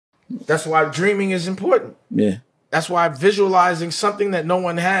That's why dreaming is important. Yeah. That's why visualizing something that no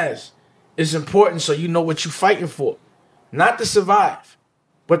one has is important, so you know what you're fighting for. Not to survive,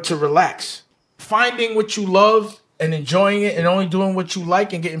 but to relax. Finding what you love and enjoying it and only doing what you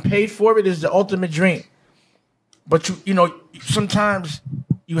like and getting paid for it is the ultimate dream. But you know, sometimes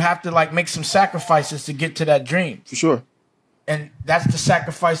you have to like make some sacrifices to get to that dream. For sure. And that's the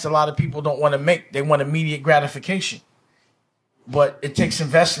sacrifice a lot of people don't want to make. They want immediate gratification. But it takes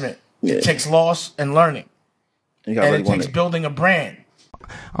investment. Yeah. It takes loss and learning. And it takes building a brand.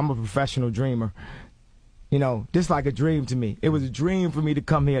 I'm a professional dreamer. You know, just like a dream to me. It was a dream for me to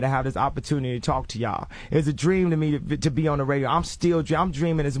come here to have this opportunity to talk to y'all. It was a dream to me to be on the radio. I'm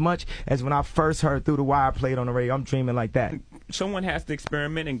dreaming as much as when I first heard Through the Wire played on the radio. I'm dreaming like that. Someone has to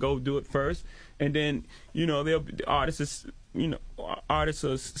experiment and go do it first, and then artists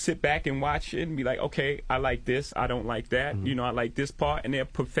will sit back and watch it and be like, okay, I like this, I don't like that, I like this part, and they'll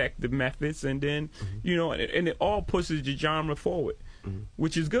perfect the methods, and then and it all pushes the genre forward.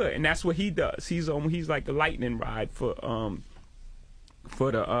 Which is good, and that's what he does. He's like the lightning rod for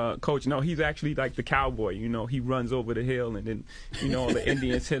the coach. No, he's actually like the cowboy. He runs over the hill, and then the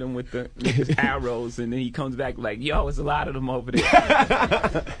Indians hit him with his arrows, and then he comes back like, yo, there's a lot of them over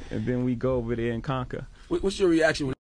there, and then we go over there and conquer. What's your reaction when